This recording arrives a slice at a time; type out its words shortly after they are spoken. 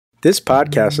This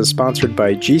podcast is sponsored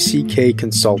by GCK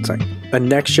Consulting, a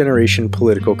next-generation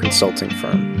political consulting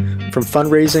firm. From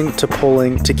fundraising to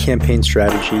polling to campaign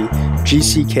strategy,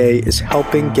 GCK is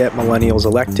helping get millennials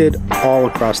elected all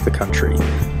across the country.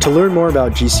 To learn more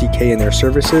about GCK and their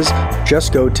services,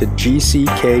 just go to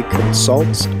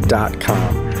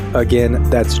gckconsults.com. Again,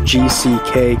 that's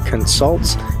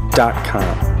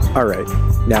gckconsults.com. All right,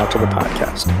 now to the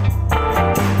podcast.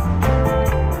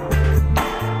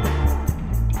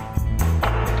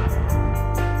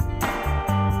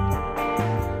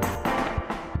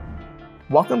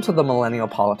 Welcome to the Millennial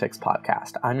Politics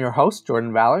Podcast. I'm your host,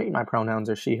 Jordan Valerie. My pronouns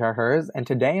are she, her, hers, and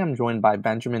today I'm joined by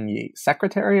Benjamin Yee,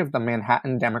 Secretary of the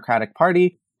Manhattan Democratic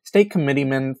Party, State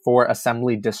Committeeman for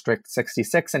Assembly District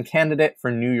 66, and candidate for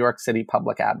New York City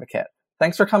Public Advocate.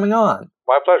 Thanks for coming on.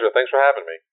 My pleasure. Thanks for having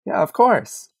me. Yeah, of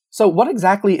course. So what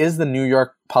exactly is the New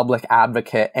York Public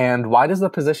Advocate, and why does the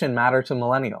position matter to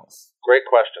millennials? Great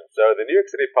question. So the New York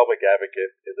City Public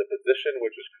Advocate is a position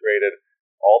which was created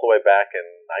all the way back in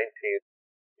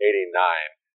 1989.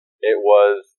 It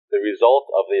was the result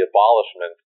of the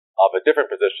abolishment of a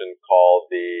different position called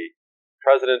the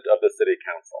President of the City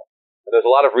Council. And there's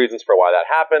a lot of reasons for why that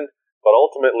happened, but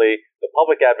ultimately the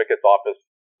Public Advocate's office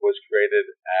was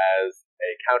created as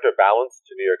a counterbalance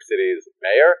to New York City's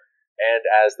mayor and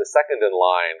as the second in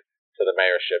line to the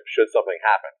mayorship should something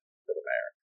happen to the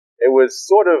mayor. It was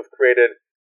sort of created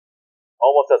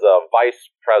almost as a vice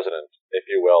president, if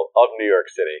you will, of New York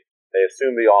City. They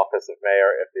assume the office of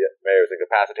mayor if the mayor is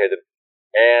incapacitated,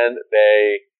 and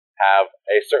they have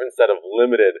a certain set of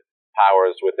limited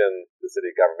powers within the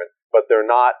city government, but they're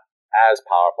not as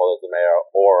powerful as the mayor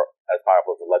or as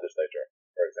powerful as the legislature,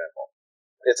 for example.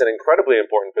 It's an incredibly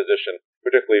important position,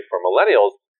 particularly for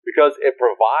millennials, because it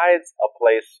provides a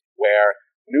place where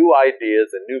new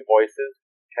ideas and new voices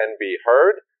can be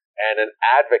heard and an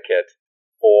advocate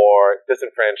for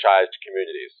disenfranchised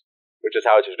communities, which is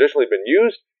how it's traditionally been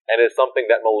used, and is something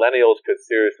that millennials could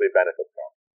seriously benefit from.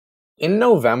 In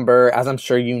November, as I'm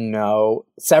sure you know,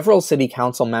 several city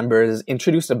council members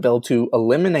introduced a bill to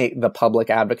eliminate the Public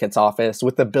Advocate's office,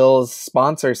 with the bill's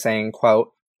sponsor saying,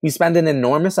 quote, "We spend an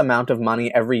enormous amount of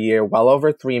money every year, well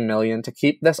over $3 million, to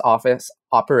keep this office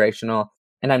operational,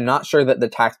 and I'm not sure that the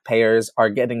taxpayers are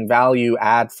getting value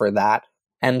add for that,"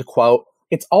 end quote.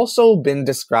 It's also been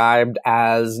described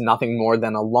as nothing more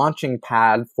than a launching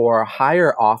pad for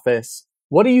higher office.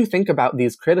 What do you think about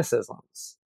these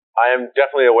criticisms? I am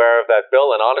definitely aware of that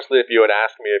bill, and honestly, if you had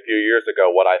asked me a few years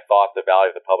ago what I thought the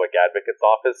value of the Public Advocate's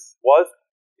office was,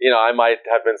 I might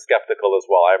have been skeptical as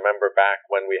well. I remember back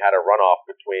when we had a runoff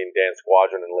between Dan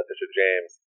Squadron and Letitia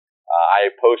James,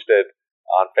 I posted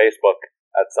on Facebook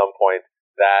at some point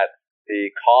that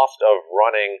the cost of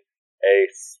running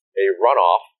a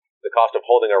runoff, the cost of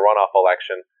holding a runoff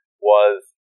election, was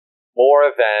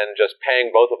more than just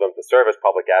paying both of them to serve as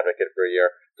Public Advocate for a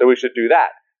year. So we should do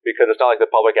that, because it's not like the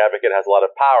Public Advocate has a lot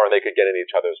of power and they could get in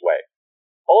each other's way.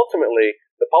 Ultimately,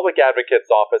 the Public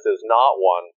Advocate's office is not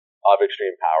one of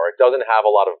extreme power. It doesn't have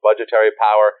a lot of budgetary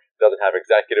power. It doesn't have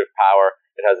executive power.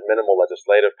 It has minimal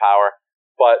legislative power.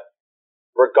 But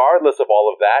regardless of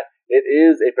all of that, it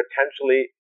is a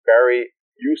potentially very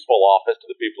useful office to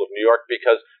the people of New York,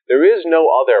 because there is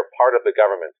no other part of the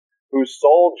government whose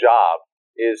sole job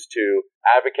is to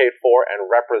advocate for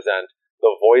and represent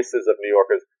the voices of New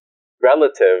Yorkers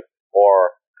relative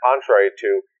or contrary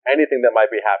to anything that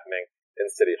might be happening in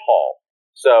City Hall.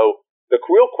 So the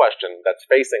real question that's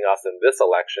facing us in this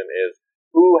election is,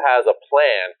 who has a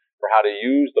plan for how to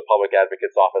use the Public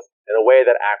Advocate's office in a way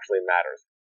that actually matters?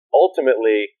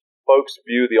 Ultimately, folks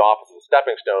view the office as a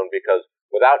stepping stone, because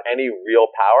without any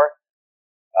real power,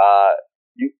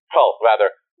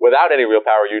 without any real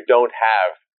power, you don't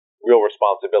have real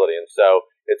responsibility. And so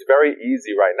it's very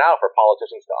easy right now for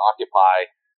politicians to occupy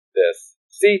this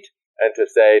seat and to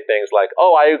say things like,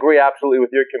 "Oh, I agree absolutely with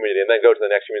your community," and then go to the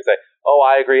next community and say, "Oh,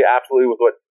 I agree absolutely with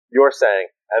what you're saying."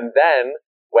 And then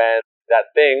when that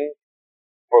thing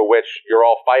for which you're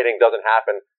all fighting doesn't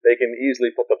happen, they can easily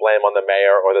put the blame on the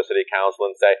mayor or the city council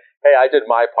and say, "Hey, I did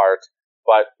my part,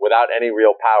 but without any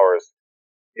real powers,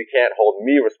 you can't hold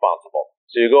me responsible."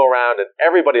 So you go around and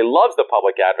everybody loves the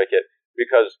Public Advocate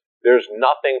because there's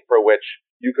nothing for which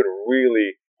you could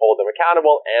really hold them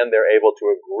accountable, and they're able to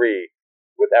agree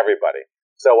with everybody.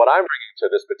 So what I'm bringing to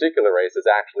this particular race is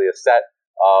actually a set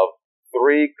of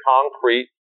 3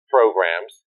 concrete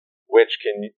programs which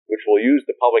will use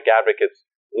the Public Advocate's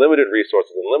limited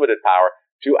resources and limited power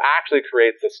to actually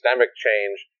create systemic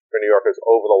change for New Yorkers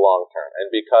over the long term.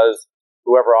 And because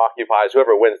whoever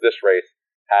wins this race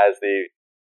has the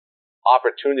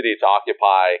opportunity to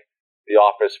occupy the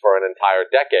office for an entire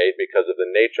decade because of the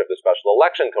nature of the special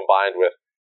election combined with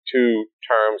 2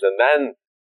 terms, and then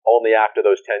only after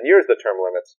those 10 years, the term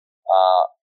limits,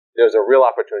 there's a real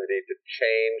opportunity to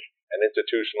change and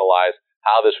institutionalize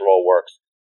how this role works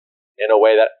in a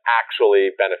way that actually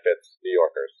benefits New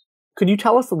Yorkers. Could you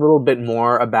tell us a little bit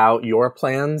more about your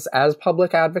plans as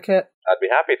public advocate? I'd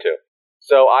be happy to.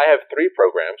 So I have 3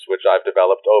 programs which I've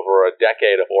developed over a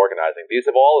decade of organizing. These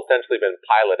have all essentially been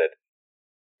piloted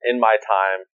in my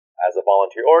time as a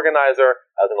volunteer organizer,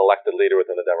 as an elected leader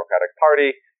within the Democratic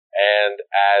Party, and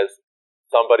as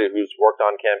somebody who's worked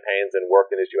on campaigns and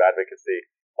worked in issue advocacy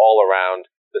all around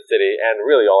the city and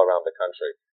really all around the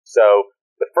country. So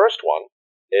the first one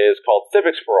is called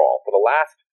Civics for All. For the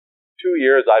last 2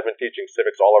 years, I've been teaching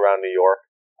civics all around New York.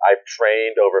 I've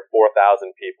trained over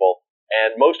 4,000 people.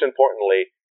 And most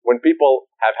importantly, when people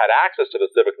have had access to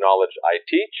the civic knowledge I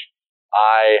teach,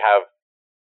 I have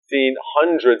seen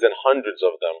hundreds and hundreds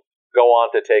of them go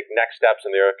on to take next steps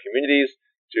in their communities,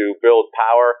 to build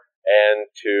power, and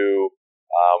to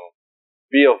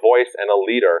be a voice and a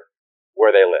leader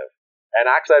where they live. And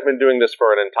actually, I've been doing this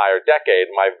for an entire decade.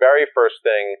 My very first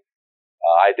thing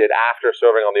I did after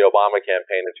serving on the Obama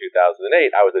campaign in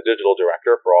 2008, I was a digital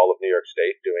director for all of New York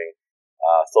State, doing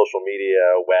social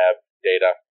media, web,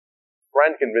 data. A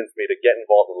friend convinced me to get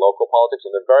involved in local politics,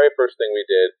 and the very first thing we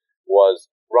did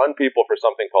was run people for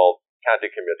something called county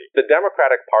committee. The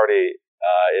Democratic Party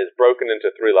is broken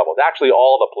into 3 levels. Actually,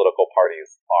 all the political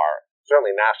parties are,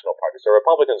 certainly national parties. So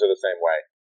Republicans are the same way.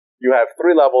 You have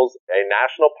 3 levels: a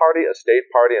national party, a state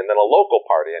party, and then a local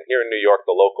party. And here in New York,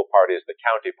 the local party is the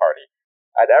county party.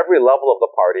 At every level of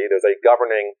the party, there's a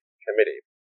governing committee.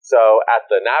 So at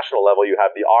the national level, you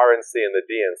have the RNC and the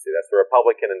DNC. That's the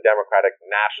Republican and Democratic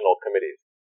national committees.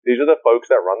 These are the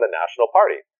folks that run the national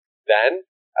party. Then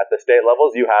at the state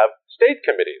levels, you have state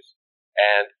committees.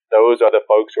 And those are the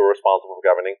folks who are responsible for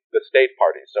governing the state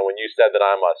party. So when you said that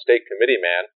I'm a state committee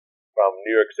man from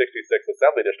New York 66th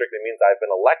Assembly District, it means I've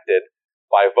been elected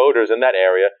by voters in that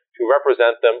area to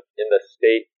represent them in the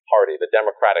state party, the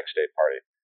Democratic state party.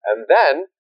 And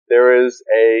then there is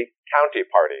a county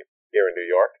party here in New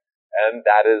York, and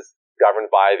that is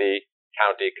governed by the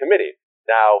county committee.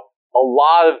 Now, a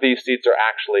lot of these seats are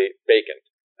actually vacant.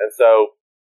 And so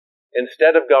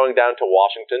instead of going down to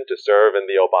Washington to serve in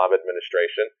the Obama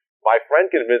administration, my friend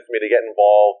convinced me to get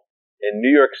involved in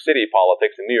New York City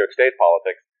politics and New York State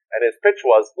politics. And his pitch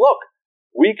was, look,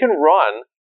 we can run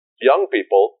young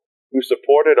people who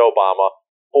supported Obama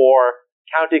for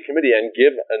county committee and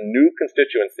give a new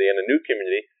constituency and a new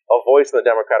community a voice in the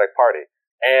Democratic Party.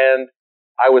 And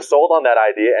I was sold on that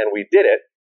idea, and we did it.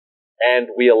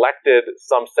 And we elected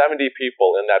some 70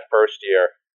 people in that first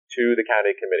year to the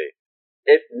county committee.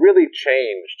 It really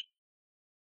changed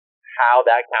how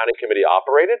that county committee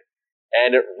operated,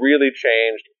 and it really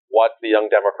changed what the Young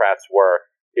Democrats were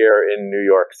here in New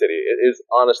York City. It is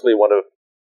honestly when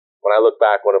I look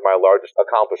back, one of my largest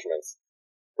accomplishments.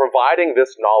 Providing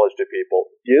this knowledge to people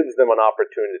gives them an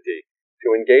opportunity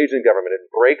to engage in government.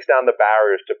 It breaks down the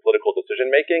barriers to political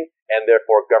decision-making and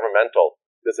therefore governmental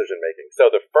decision-making. So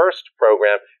the first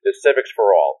program is Civics for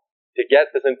All, to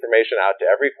get this information out to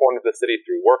every corner of the city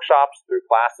through workshops, through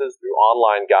classes, through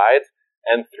online guides,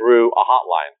 and through a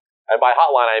hotline. And by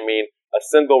hotline, I mean a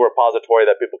single repository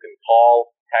that people can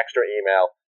call, text, or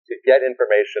email to get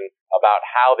information about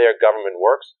how their government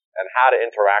works and how to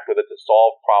interact with it to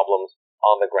solve problems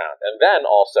on the ground. And then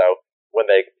also, when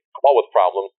they come up with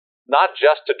problems, not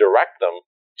just to direct them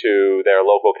to their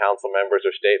local council members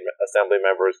or state assembly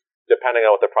members, depending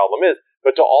on what the problem is,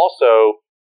 but to also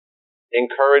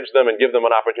encourage them and give them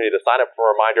an opportunity to sign up for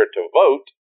a reminder to vote,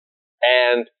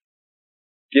 and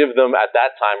give them at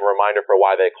that time a reminder for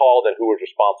why they called and who was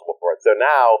responsible for it. So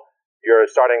now you're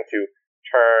starting to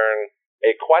turn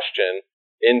a question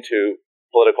into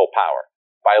political power.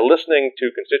 By listening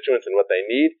to constituents and what they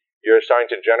need, you're starting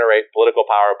to generate political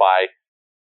power by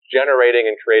generating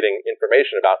and creating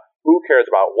information about who cares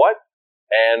about what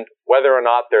and whether or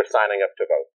not they're signing up to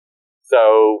vote.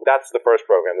 So that's the first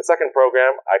program. The second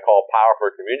program I call Power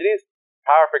for Communities.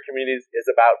 Power for Communities is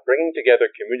about bringing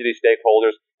together community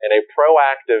stakeholders in a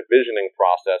proactive visioning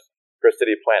process for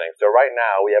city planning. So right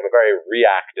now we have a very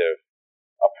reactive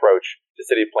approach to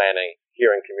city planning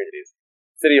here in communities.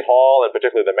 City Hall, and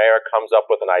particularly the mayor, comes up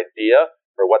with an idea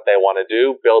for what they want to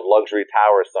do, build luxury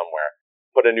towers somewhere,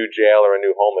 put a new jail or a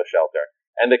new homeless shelter.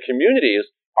 And the communities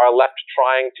are left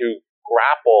trying to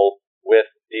grapple with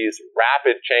these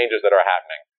rapid changes that are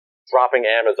happening. Dropping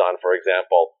Amazon, for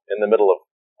example, in the middle of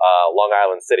Long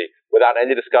Island City, without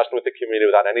any discussion with the community,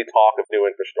 without any talk of new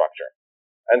infrastructure.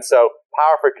 And so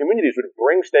Power for Communities would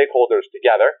bring stakeholders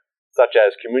together such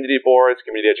as community boards,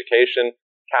 community education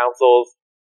councils,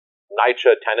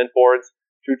 NYCHA tenant boards,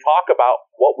 to talk about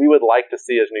what we would like to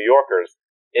see as New Yorkers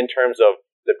in terms of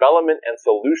development and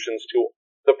solutions to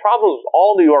the problems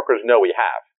all New Yorkers know we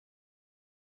have.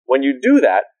 When you do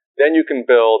that, then you can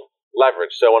build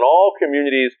leverage. So when all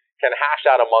communities can hash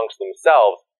out amongst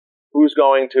themselves who's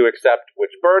going to accept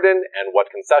which burden and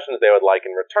what concessions they would like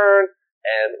in return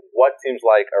and what seems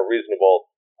like a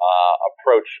reasonable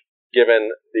approach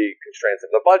given the constraints of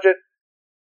the budget,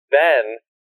 then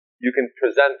you can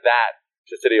present that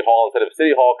to City Hall instead of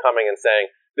City Hall coming and saying,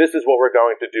 this is what we're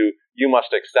going to do, you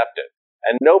must accept it.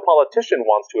 And no politician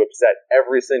wants to upset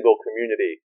every single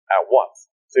community at once.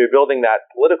 So you're building that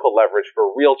political leverage for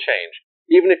real change,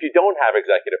 even if you don't have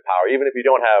executive power, even if you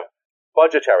don't have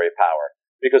budgetary power,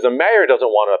 because a mayor doesn't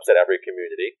want to upset every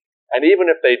community. And even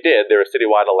if they did, they were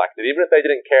citywide elected, even if they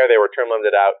didn't care they were term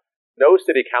limited out, no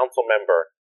city council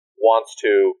member wants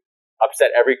to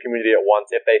upset every community at once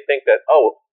if they think that,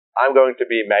 oh, I'm going to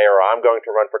be mayor, or I'm going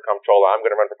to run for comptroller, I'm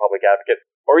going to run for public advocate,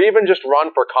 or even just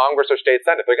run for Congress or state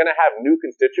senate. They're going to have new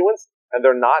constituents, and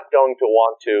they're not going to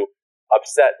want to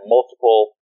upset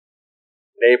multiple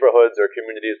neighborhoods or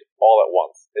communities all at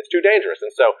once. It's too dangerous.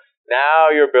 And so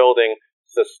now you're building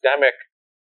systemic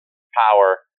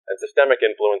power and systemic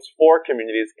influence for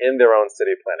communities in their own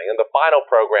city planning. And the final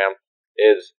program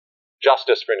is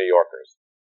Justice for New Yorkers.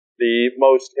 The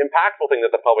most impactful thing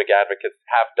that the public advocates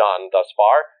have done thus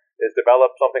far is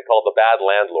develop something called the Bad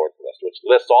Landlords List, which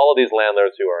lists all of these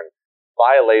landlords who are in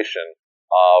violation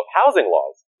of housing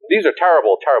laws. These are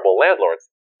terrible, terrible landlords.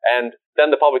 And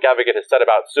then the public advocate has set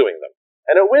about suing them.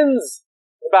 And it wins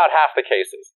about half the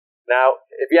cases. Now,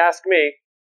 if you ask me,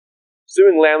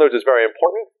 suing landlords is very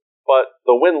important, but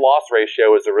the win-loss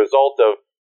ratio is a result of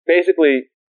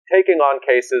basically taking on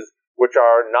cases which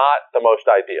are not the most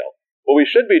ideal. What we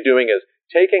should be doing is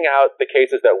taking out the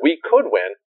cases that we could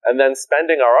win and then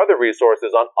spending our other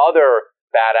resources on other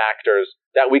bad actors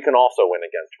that we can also win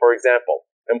against. For example,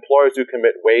 employers who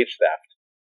commit wage theft.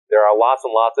 There are lots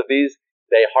and lots of these.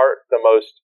 They hurt the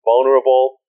most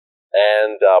vulnerable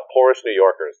and poorest New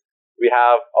Yorkers. We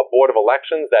have a board of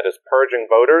elections that is purging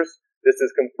voters. This is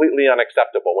completely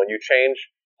unacceptable. When you change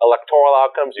electoral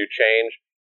outcomes, you change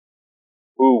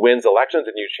who wins elections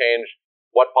and you change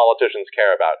what politicians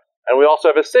care about. And we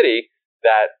also have a city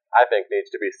that I think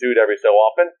needs to be sued every so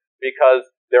often because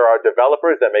there are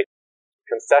developers that make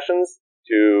concessions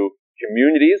to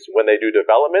communities when they do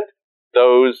development.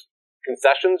 Those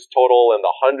concessions total in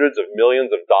the hundreds of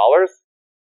millions of dollars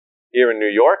here in New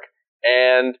York.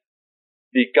 And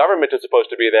the government is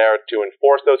supposed to be there to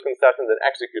enforce those concessions and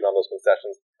execute on those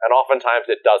concessions. And oftentimes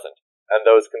it doesn't. And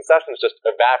those concessions just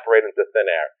evaporate into thin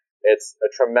air. It's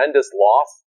a tremendous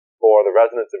loss for the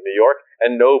residents of New York,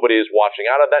 and nobody's watching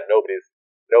out of that,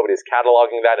 nobody's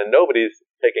cataloging that, and nobody's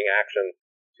taking action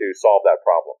to solve that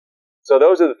problem. So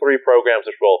those are the three programs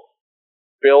which will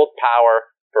build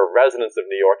power for residents of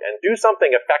New York and do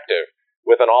something effective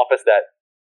with an office that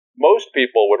most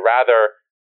people would rather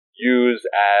use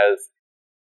as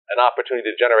an opportunity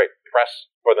to generate press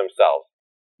for themselves.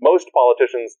 Most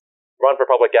politicians run for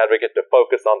public advocate to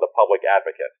focus on the public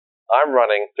advocate. I'm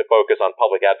running to focus on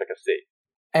public advocacy.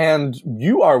 And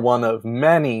you are one of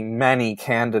many, many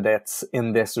candidates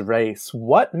in this race.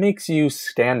 What makes you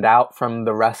stand out from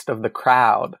the rest of the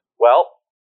crowd? Well,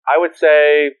 I would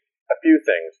say a few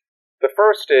things. The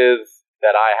first is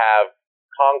that I have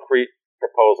concrete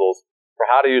proposals for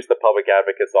how to use the public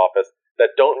advocate's office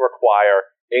that don't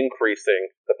require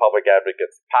increasing the public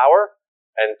advocate's power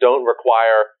and don't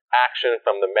require action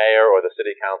from the mayor or the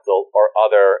city council or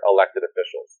other elected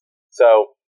officials.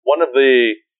 So one of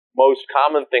the most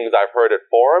common things I've heard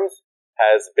at forums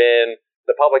has been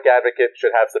the public advocate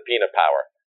should have subpoena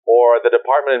power, or the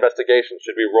Department of Investigation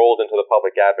should be rolled into the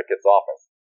public advocate's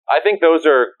office. I think those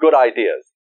are good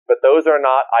ideas, but those are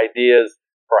not ideas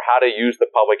for how to use the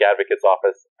public advocate's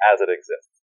office as it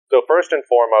exists. So first and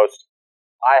foremost,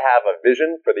 I have a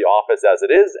vision for the office as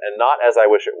it is and not as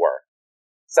I wish it were.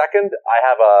 Second, I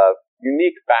have a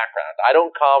unique background. I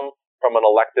don't come from an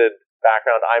elected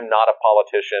background. I'm not a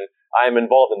politician. I'm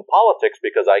involved in politics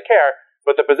because I care,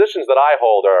 but the positions that I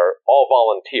hold are all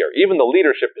volunteer, even the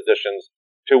leadership positions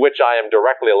to which I am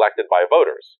directly elected by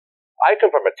voters. I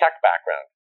come from a tech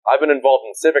background. I've been involved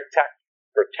in civic tech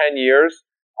for 10 years.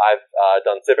 I've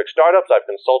done civic startups. I've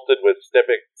consulted with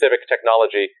civic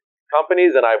technology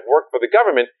companies, and I've worked for the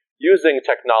government using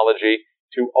technology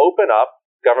to open up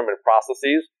government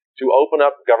processes, to open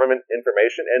up government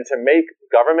information, and to make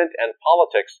government and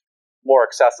politics more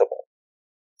accessible.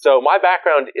 So my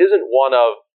background isn't one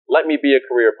of, let me be a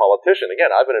career politician. Again,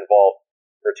 I've been involved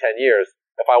for 10 years.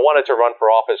 if I wanted to run for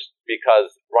office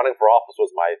because running for office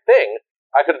was my thing,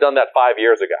 I could have done that 5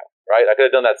 years ago, right? I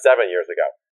could have done that 7 years ago,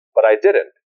 but I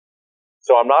didn't.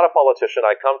 So I'm not a politician.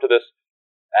 I come to this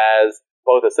as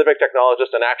both a civic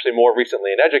technologist and actually more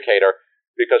recently an educator,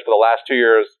 because for the last 2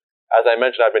 years, as I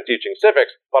mentioned, I've been teaching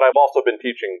civics, but I've also been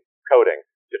teaching coding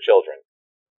to children.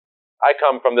 I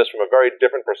come from this from a very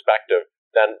different perspective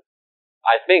than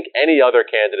I think any other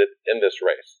candidate in this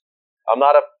race. I'm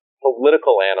not a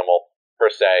political animal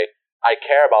per se. I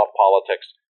care about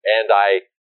politics, and I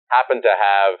happen to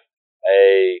have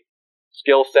a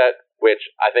skill set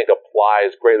which I think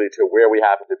applies greatly to where we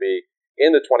happen to be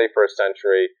in the 21st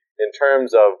century in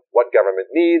terms of what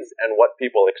government needs and what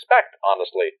people expect,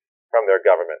 honestly, from their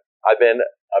government. I've been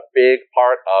a big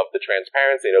part of the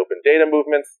transparency and open data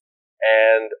movements,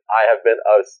 and I have been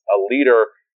a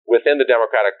leader within the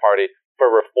Democratic Party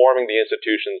for reforming the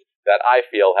institutions that I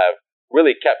feel have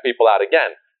really kept people out.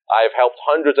 Again, I've helped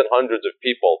hundreds and hundreds of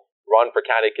people run for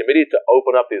county committee to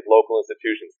open up these local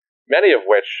institutions, many of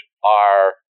which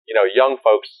are, young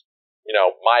folks,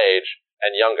 my age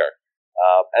and younger.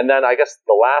 And then I guess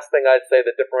the last thing I'd say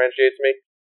that differentiates me,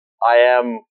 I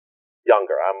am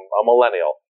younger. I'm a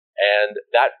millennial. And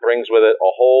that brings with it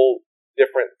a whole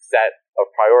different set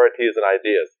of priorities and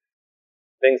ideas.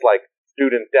 Things like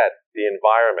student debt, the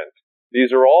environment.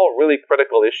 These are all really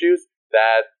critical issues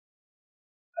that,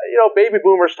 baby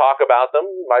boomers talk about them.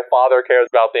 My father cares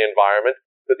about the environment.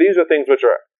 But these are things which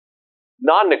are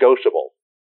non-negotiable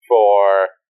for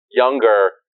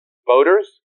younger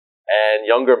voters and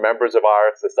younger members of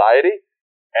our society,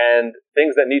 and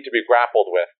things that need to be grappled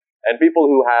with. And people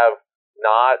who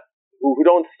who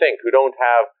don't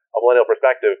have a millennial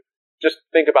perspective, just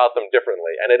think about them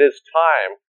differently. And it is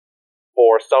time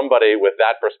for somebody with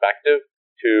that perspective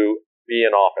to be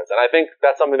in office. And I think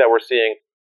that's something that we're seeing.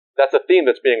 That's a theme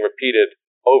that's being repeated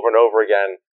over and over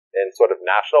again in sort of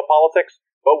national politics.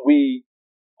 But we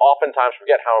oftentimes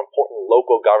forget how important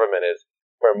local government is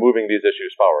for moving these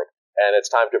issues forward. And it's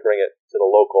time to bring it to the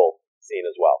local scene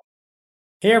as well.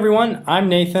 Hey everyone, I'm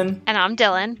Nathan. And I'm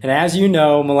Dylan. And as you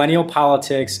know, Millennial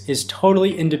Politics is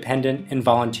totally independent and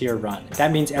volunteer run.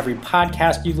 That means every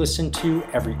podcast you listen to,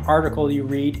 every article you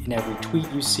read, and every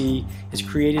tweet you see is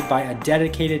created by a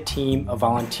dedicated team of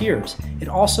volunteers. It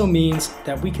also means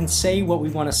that we can say what we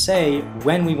want to say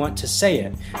when we want to say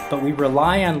it, but we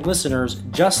rely on listeners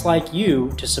just like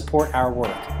you to support our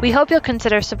work. We hope you'll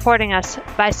consider supporting us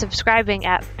by subscribing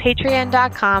at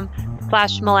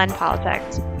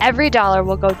patreon.com/MillenPolitics. Every dollar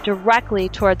will go directly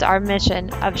towards our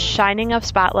mission of shining a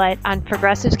spotlight on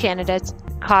progressive candidates,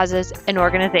 causes, and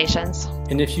organizations.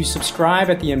 And if you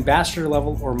subscribe at the ambassador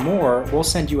level or more, we'll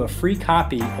send you a free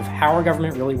copy of How Our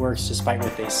Government Really Works Despite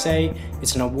What They Say.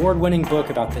 It's an award-winning book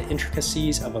about the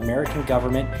intricacies of American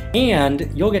government,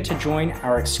 and you'll get to join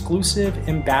our exclusive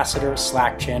ambassador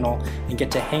Slack channel and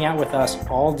get to hang out with us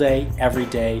all day, every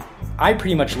day. I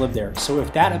pretty much live there, so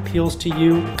if that appeals to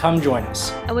you, come join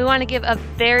us. And we want to give a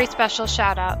very special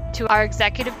shout out to our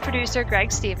executive producer,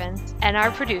 Greg Stevens, and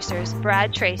our producers,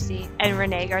 Brad Tracy and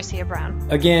Renee Garcia Brown.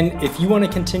 Again, if you want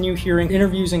to continue hearing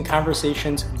interviews and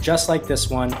conversations just like this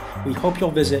one, we hope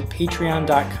you'll visit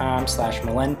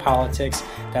patreon.com/MillenPolitics.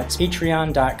 That's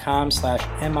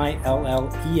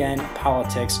patreon.com/MILLEN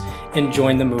politics and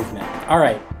join the movement. All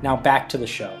right, now back to the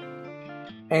show.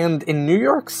 And in New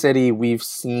York City, we've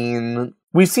seen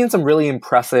some really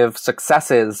impressive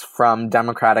successes from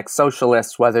Democratic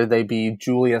socialists, whether they be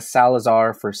Julia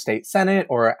Salazar for state senate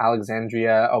or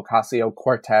Alexandria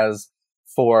Ocasio-Cortez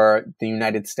for the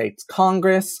United States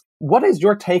Congress. What is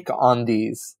your take on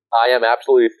these? I am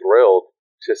absolutely thrilled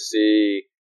to see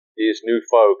these new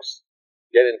folks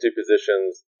get into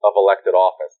positions of elected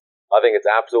office. I think it's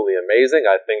absolutely amazing.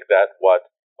 I think that what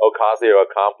Ocasio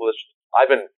accomplished, I've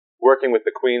been working with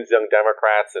the Queens Young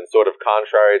Democrats and sort of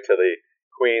contrary to the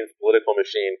Queens political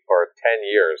machine for 10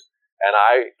 years. And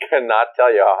I cannot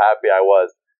tell you how happy I was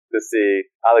to see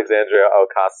Alexandria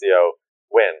Ocasio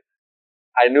win.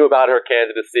 I knew about her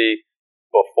candidacy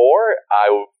before.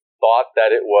 I thought that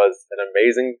it was an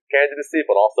amazing candidacy,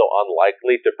 but also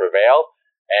unlikely to prevail.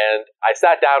 And I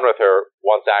sat down with her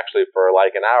once actually for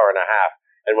like an hour and a half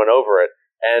and went over it.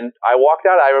 And I walked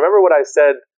out. I remember what I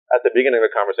said at the beginning of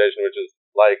the conversation, which is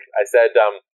like, I said,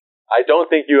 I don't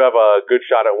think you have a good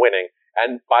shot at winning.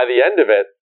 And by the end of it,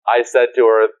 I said to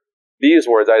her these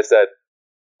words. I said,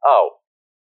 oh,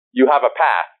 you have a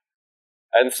path.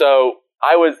 And so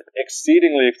I was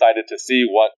exceedingly excited to see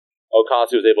what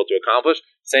Ocasio was able to accomplish.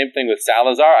 Same thing with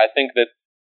Salazar. I think that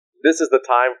this is the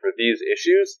time for these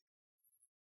issues.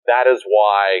 That is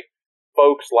why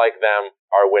folks like them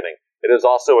are winning. It is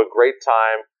also a great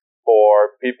time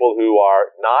for people who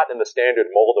are not in the standard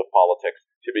mold of politics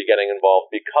to be getting involved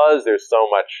because there's so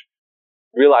much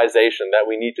realization that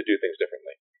we need to do things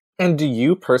differently. And do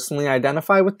you personally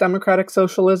identify with democratic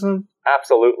socialism?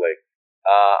 Absolutely.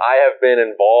 I have been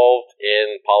involved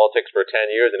in politics for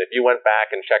 10 years, and if you went back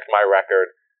and checked my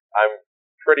record, I'm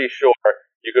pretty sure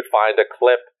you could find a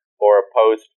clip or a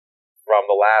post from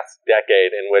the last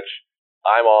decade in which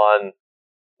I'm on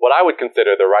what I would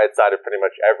consider the right side of pretty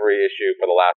much every issue for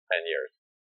the last 10 years.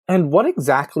 And what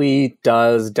exactly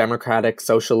does democratic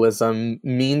socialism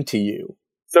mean to you?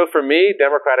 So for me,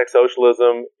 democratic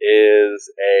socialism is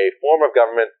a form of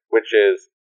government which is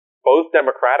both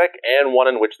democratic and one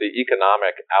in which the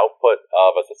economic output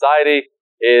of a society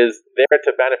is there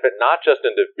to benefit not just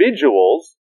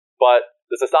individuals, but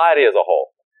the society as a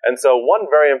whole. And so one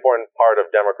very important part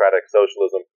of democratic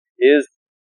socialism is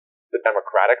the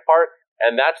democratic part,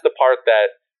 and that's the part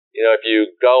that, if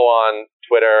you go on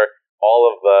Twitter, all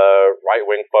of the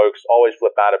right-wing folks always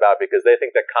flip out about because they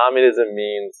think that communism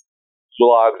means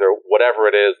gulags or whatever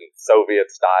it is,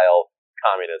 Soviet-style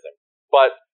communism.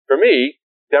 But for me,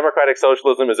 democratic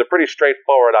socialism is a pretty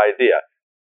straightforward idea.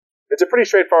 It's a pretty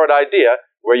straightforward idea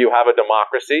where you have a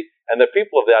democracy, and the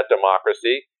people of that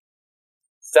democracy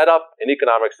set up an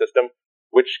economic system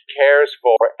which cares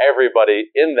for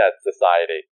everybody in that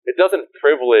society. It doesn't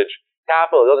privilege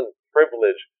capital, it doesn't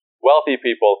privilege wealthy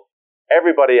people.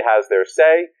 Everybody has their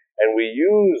say, and we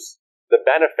use the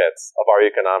benefits of our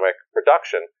economic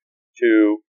production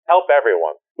to help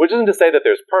everyone. Which isn't to say that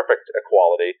there's perfect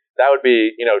equality. That would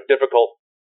be, difficult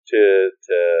to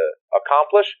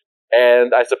accomplish.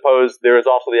 And I suppose there is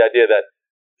also the idea that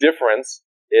difference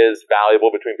is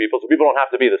valuable between people. So people don't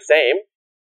have to be the same,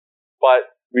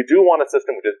 but we do want a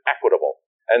system which is equitable.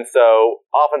 And so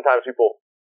oftentimes people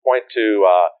point to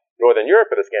Northern Europe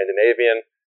or the Scandinavian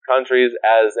countries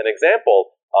as an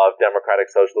example of democratic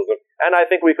socialism. And I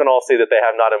think we can all see that they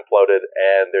have not imploded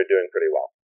and they're doing pretty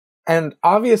well. And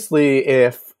obviously,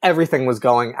 if everything was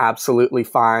going absolutely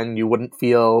fine, you wouldn't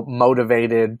feel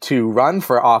motivated to run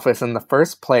for office in the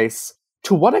first place.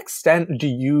 To what extent do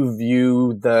you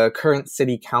view the current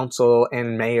city council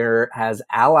and mayor as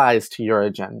allies to your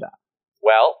agenda?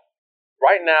 Well,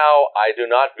 right now, I do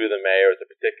not view the mayor as a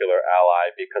particular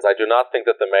ally because I do not think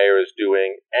that the mayor is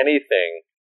doing anything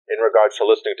in regards to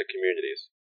listening to communities.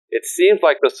 It seems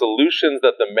like the solutions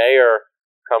that the mayor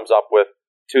comes up with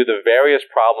to the various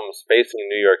problems facing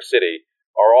New York City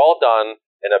are all done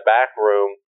in a back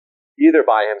room, either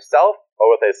by himself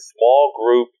or with a small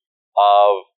group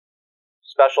of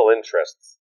special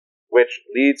interests, which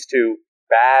leads to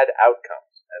bad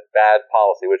outcomes and bad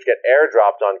policy, which get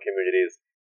airdropped on communities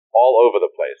all over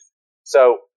the place.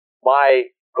 So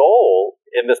my goal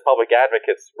in this public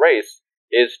advocates race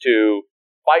is to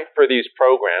fight for these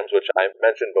programs, which I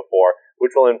mentioned before,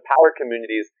 which will empower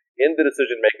communities in the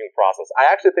decision-making process.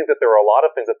 I actually think that there are a lot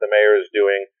of things that the mayor is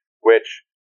doing which,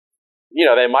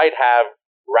 they might have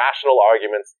rational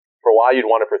arguments for why you'd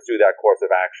want to pursue that course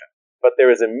of action. But there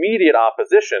is immediate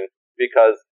opposition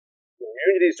because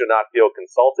communities do not feel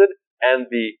consulted, and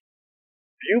the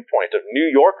viewpoint of New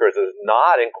Yorkers is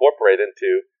not incorporated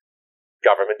into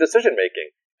government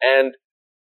decision-making. And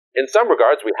in some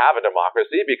regards, we have a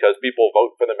democracy because people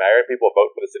vote for the mayor, people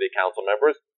vote for the city council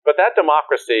members, but that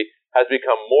democracy has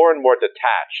become more and more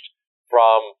detached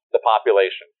from the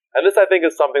population. And this, I think,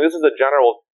 is a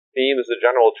general theme, this is a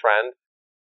general trend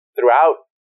throughout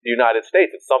the United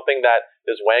States. It's something that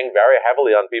is weighing very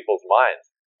heavily on people's minds.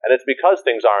 And it's because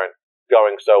things aren't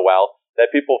going so well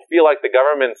that people feel like the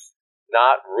government's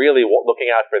not really looking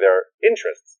out for their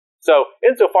interests. So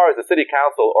insofar as the city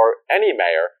council or any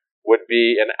mayor would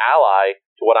be an ally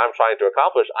to what I'm trying to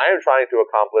accomplish, I am trying to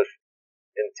accomplish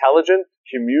intelligent,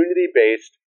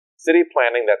 community-based city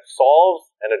planning that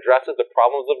solves and addresses the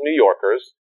problems of New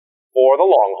Yorkers for the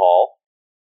long haul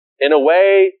in a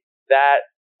way that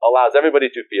allows everybody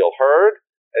to feel heard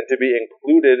and to be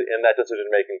included in that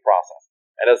decision-making process.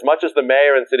 And as much as the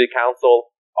mayor and city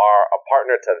council are a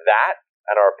partner to that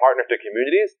and are a partner to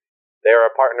communities, they are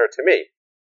a partner to me,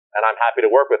 and I'm happy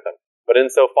to work with them. But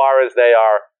insofar as they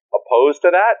are opposed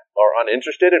to that or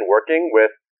uninterested in working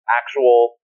with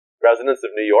actual residents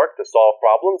of New York to solve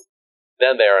problems,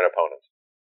 then they are an opponent.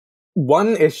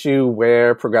 One issue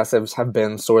where progressives have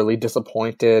been sorely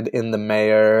disappointed in the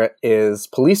mayor is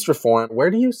police reform.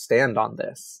 Where do you stand on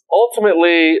this?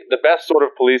 Ultimately, the best sort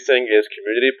of policing is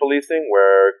community policing,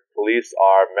 where police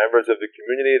are members of the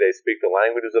community, they speak the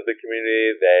languages of the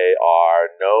community, they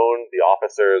are known, the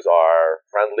officers are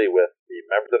friendly with the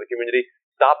members of the community.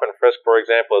 Stop and Frisk, for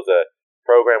example, is a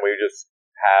program where you just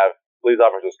have police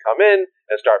officers come in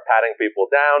and start patting people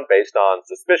down based on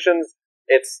suspicions.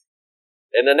 It's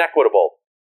an inequitable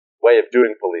way of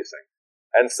doing policing.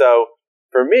 And so,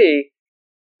 for me,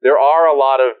 there are a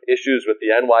lot of issues with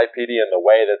the NYPD and the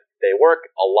way that they work.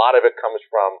 A lot of it comes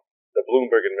from the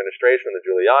Bloomberg administration, the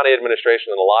Giuliani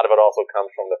administration, and a lot of it also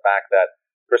comes from the fact that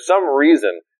for some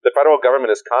reason, the federal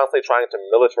government is constantly trying to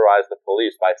militarize the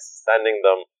police by sending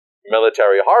them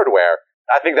military hardware.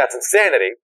 I think that's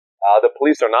insanity. The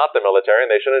police are not the military,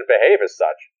 and they shouldn't behave as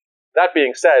such. That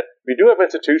being said, we do have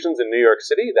institutions in New York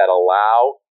City that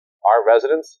allow our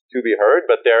residents to be heard,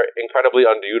 but they're incredibly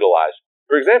underutilized.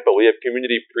 For example, we have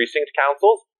community precinct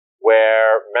councils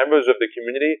where members of the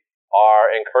community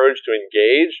are encouraged to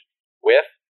engage with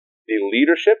the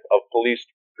leadership of police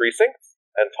precincts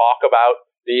and talk about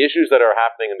the issues that are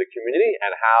happening in the community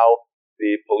and how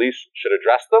the police should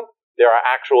address them. There are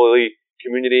actually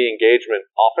community engagement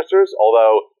officers,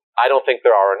 although I don't think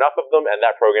there are enough of them, and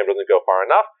that program doesn't go far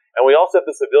enough. And we also have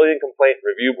the Civilian Complaint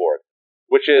Review Board,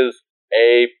 which is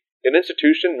an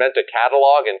institution meant to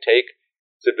catalog and take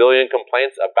civilian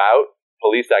complaints about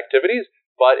police activities,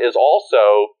 but is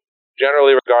also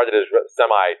generally regarded as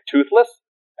semi-toothless.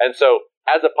 And so,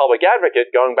 as a public advocate,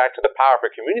 going back to the Power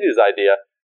for Communities idea,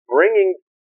 bringing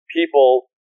people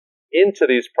into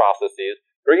these processes,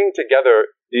 bringing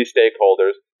together these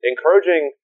stakeholders,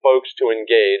 encouraging folks to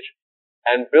engage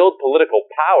and build political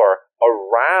power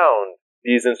around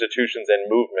these institutions and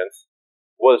movements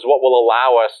was what will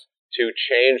allow us to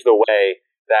change the way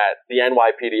that the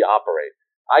NYPD operate.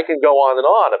 I can go on and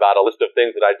on about a list of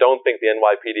things that I don't think the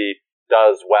NYPD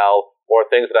does well or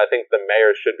things that I think the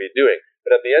mayor should be doing.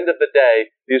 But at the end of the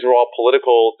day, these are all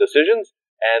political decisions,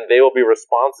 and they will be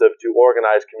responsive to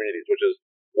organized communities, which is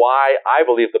why I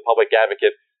believe the public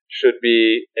advocate should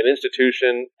be an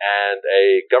institution and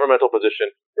a governmental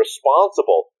position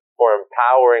responsible for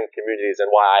empowering communities, and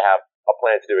why I have a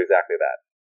plan to do exactly that.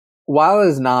 While it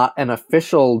is not an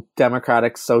official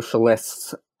Democratic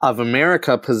Socialists of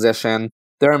America position,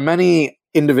 there are many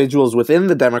individuals within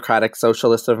the Democratic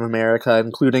Socialists of America,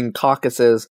 including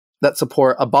caucuses, that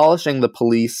support abolishing the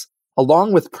police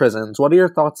along with prisons. What are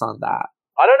your thoughts on that?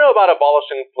 I don't know about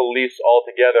abolishing police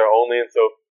altogether, only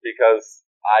because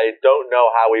I don't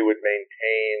know how we would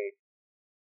maintain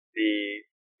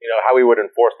how we would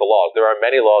enforce the laws. There are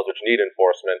many laws which need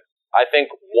enforcement. I think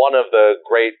one of the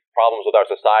great problems with our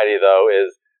society, though,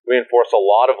 is we enforce a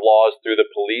lot of laws through the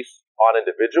police on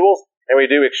individuals, and we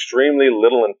do extremely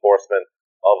little enforcement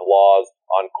of laws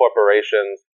on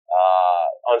corporations,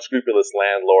 unscrupulous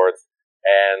landlords,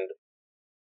 and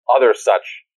other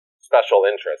such special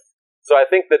interests. So I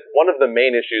think that one of the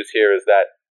main issues here is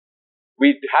that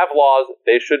we have laws,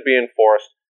 they should be enforced.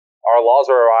 Our laws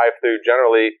are arrived through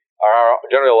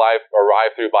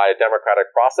by a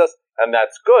democratic process, and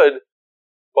that's good,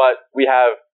 but we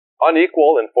have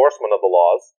unequal enforcement of the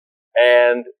laws,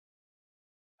 and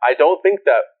I don't think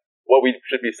that what we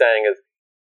should be saying is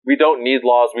we don't need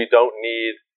laws, we don't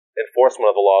need enforcement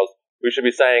of the laws. We should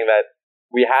be saying that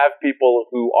we have people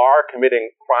who are committing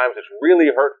crimes which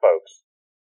really hurt folks,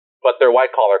 but they're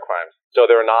white-collar crimes, so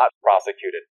they're not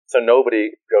prosecuted, so nobody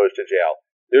goes to jail.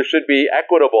 There should be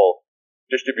equitable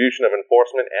distribution of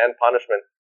enforcement and punishment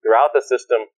throughout the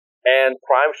system, and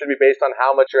crime should be based on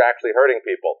how much you're actually hurting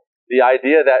people. The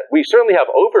idea that we certainly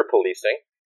have over-policing,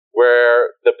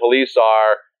 where the police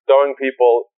are throwing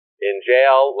people in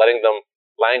jail, letting them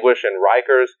languish in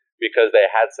Rikers because they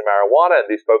had some marijuana and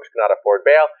these folks cannot afford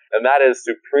bail, and that is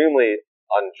supremely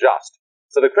unjust.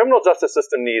 So the criminal justice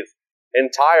system needs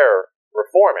entire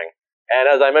reforming, and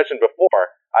as I mentioned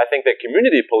before, I think that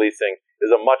community policing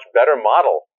is a much better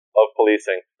model of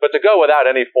policing, but to go without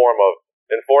any form of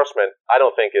enforcement, I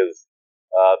don't think is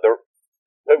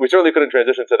we certainly couldn't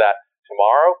transition to that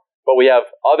tomorrow, but we have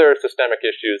other systemic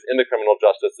issues in the criminal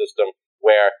justice system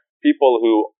where people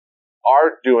who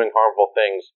are doing harmful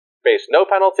things face no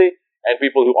penalty, and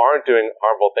people who aren't doing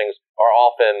harmful things are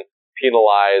often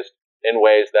penalized in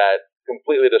ways that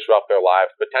completely disrupt their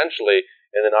lives, potentially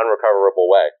in an unrecoverable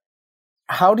way.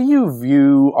 How do you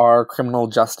view our criminal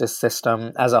justice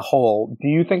system as a whole? Do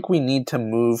you think we need to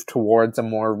move towards a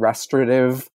more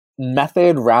restorative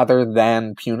method rather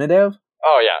than punitive?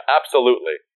 Oh, yeah,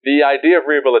 absolutely. The idea of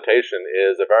rehabilitation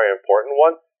is a very important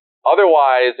one.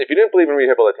 Otherwise, if you didn't believe in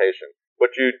rehabilitation,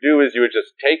 what you do is you would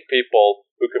just take people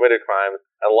who committed crimes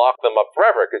and lock them up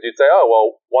forever, because you'd say, oh,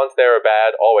 well, once they were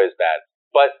bad, always bad.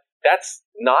 But that's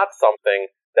not something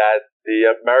that the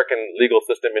American legal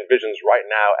system envisions right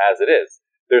now as it is.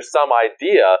 There's some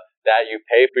idea that you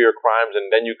pay for your crimes and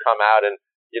then you come out and,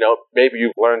 maybe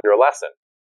you've learned your lesson.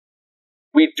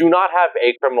 We do not have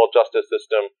a criminal justice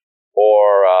system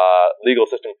or legal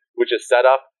system which is set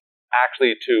up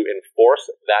actually to enforce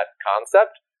that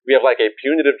concept. We have like a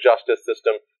punitive justice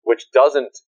system which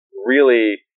doesn't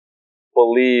really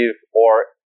believe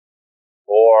or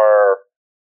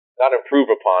not improve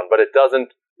upon, but it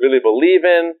doesn't really believe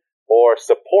in or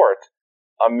support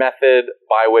a method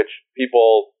by which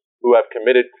people who have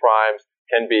committed crimes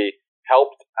can be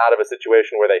helped out of a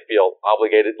situation where they feel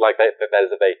obligated, like that is,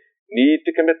 if they need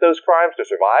to commit those crimes to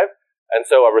survive. And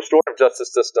so a restorative justice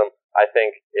system, I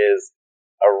think, is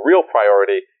a real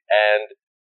priority. And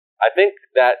I think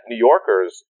that New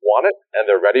Yorkers want it and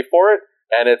they're ready for it.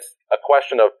 And it's a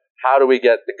question of how do we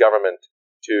get the government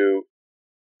to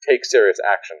take serious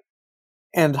action.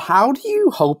 And how do you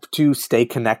hope to stay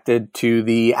connected to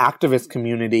the activist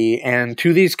community and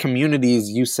to these communities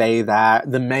you say that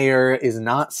the mayor is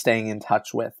not staying in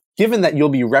touch with, given that you'll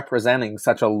be representing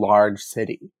such a large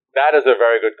city? That is a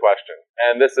very good question.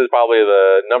 And this is probably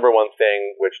the number one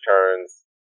thing which turns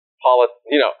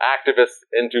activists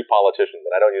into politicians.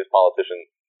 And I don't use politician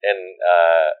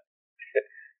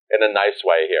in a nice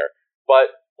way here.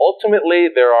 But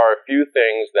ultimately, there are a few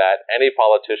things that any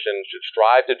politician should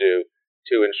strive to do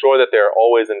to ensure that they're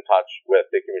always in touch with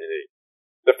the community.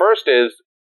 The first is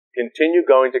continue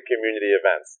going to community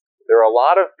events. There are a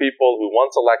lot of people who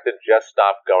once elected just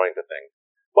stopped going to things.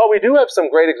 But we do have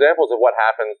some great examples of what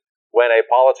happens when a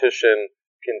politician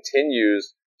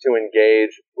continues to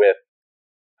engage with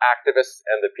activists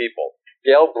and the people.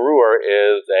 Gail Brewer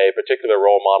is a particular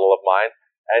role model of mine,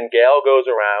 and Gail goes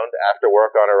around after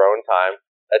work on her own time,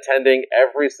 attending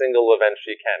every single event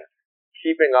she can,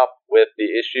 keeping up with the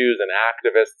issues and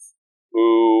activists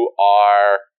who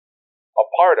are a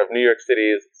part of New York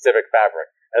City's civic fabric.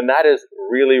 And that is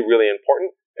really, really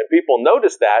important. And people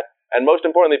notice that. And most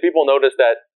importantly, people notice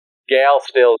that Gail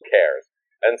still cares.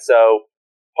 And so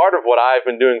part of what I've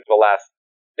been doing for the last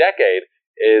decade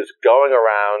is going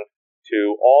around to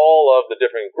all of the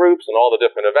different groups and all the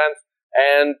different events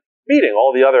and meeting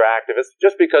all the other activists,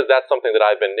 just because that's something that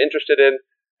I've been interested in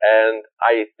and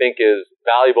I think is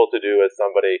valuable to do as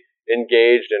somebody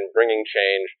engaged in bringing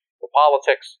change to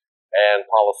politics and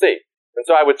policy. And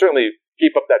so I would certainly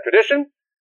keep up that tradition.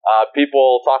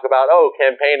 People talk about,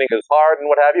 campaigning is hard and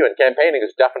what have you, and campaigning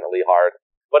is definitely hard.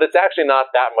 But it's actually not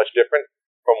that much different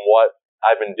from what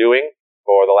I've been doing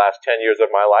for the last 10 years of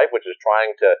my life, which is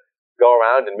trying to go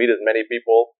around and meet as many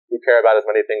people who care about as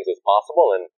many things as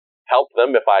possible and help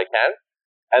them if I can.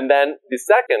 And then the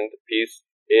second piece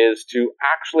is to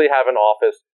actually have an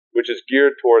office which is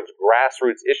geared towards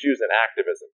grassroots issues and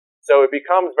activism. So it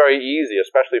becomes very easy,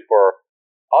 especially for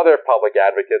other public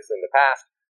advocates in the past,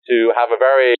 to have a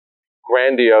very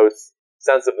grandiose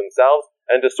sense of themselves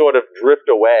and to sort of drift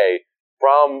away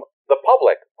from the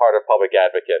public part of public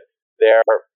advocate. Their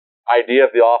idea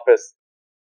of the office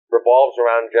revolves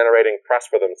around generating press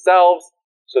for themselves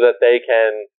so that they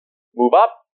can move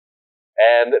up.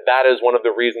 And that is one of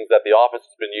the reasons that the office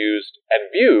has been used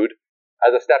and viewed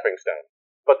as a stepping stone.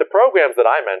 But the programs that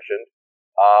I mentioned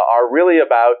are really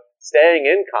about staying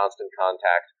in constant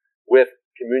contact with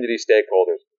community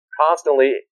stakeholders,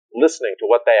 constantly listening to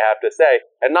what they have to say,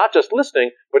 and not just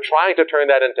listening, but trying to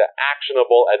turn that into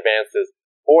actionable advances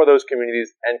for those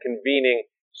communities and convening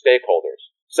stakeholders.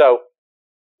 So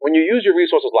when you use your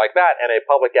resources like that, and a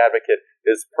public advocate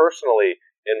is personally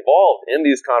involved in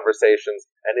these conversations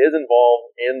and is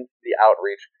involved in the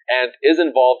outreach and is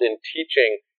involved in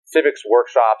teaching civics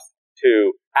workshops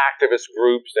to activist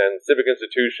groups and civic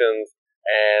institutions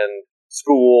and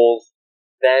schools,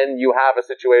 then you have a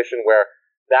situation where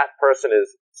that person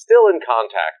is still in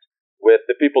contact with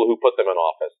the people who put them in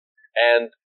office.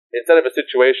 And instead of a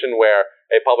situation where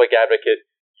a public advocate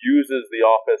uses the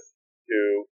office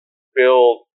to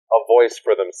build a voice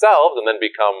for themselves and then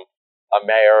become a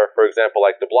mayor, for example,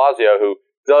 like de Blasio, who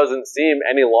doesn't seem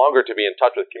any longer to be in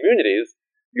touch with communities,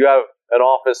 you have an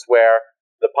office where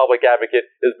the public advocate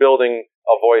is building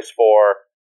a voice for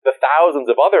the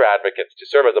thousands of other advocates to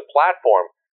serve as a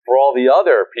platform for all the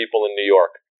other people in New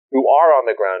York who are on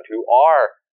the ground, who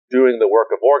are doing the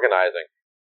work of organizing.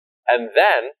 And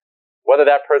then, whether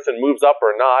that person moves up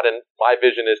or not, and my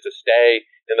vision is to stay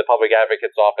in the public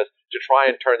advocate's office to try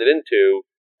and turn it into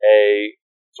a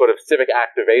sort of civic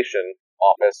activation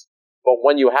office. But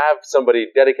when you have somebody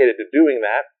dedicated to doing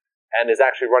that and is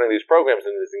actually running these programs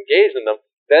and is engaged in them,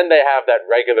 then they have that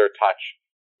regular touch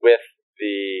with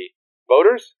the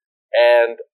voters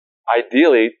and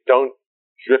ideally don't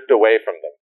drift away from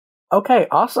them. Okay,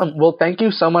 awesome. Well, thank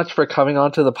you so much for coming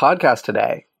on to the podcast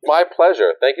today. My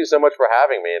pleasure. Thank you so much for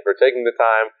having me and for taking the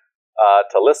time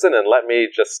to listen and let me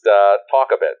just talk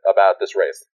a bit about this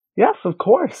race. Yes, of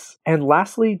course. And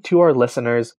lastly, to our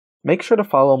listeners, Make sure to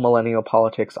follow Millennial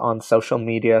Politics on social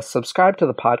media, subscribe to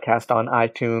the podcast on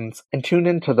iTunes, and tune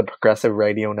in to the Progressive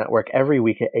Radio Network every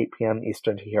week at 8 p.m.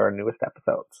 Eastern to hear our newest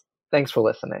episodes. Thanks for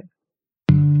listening.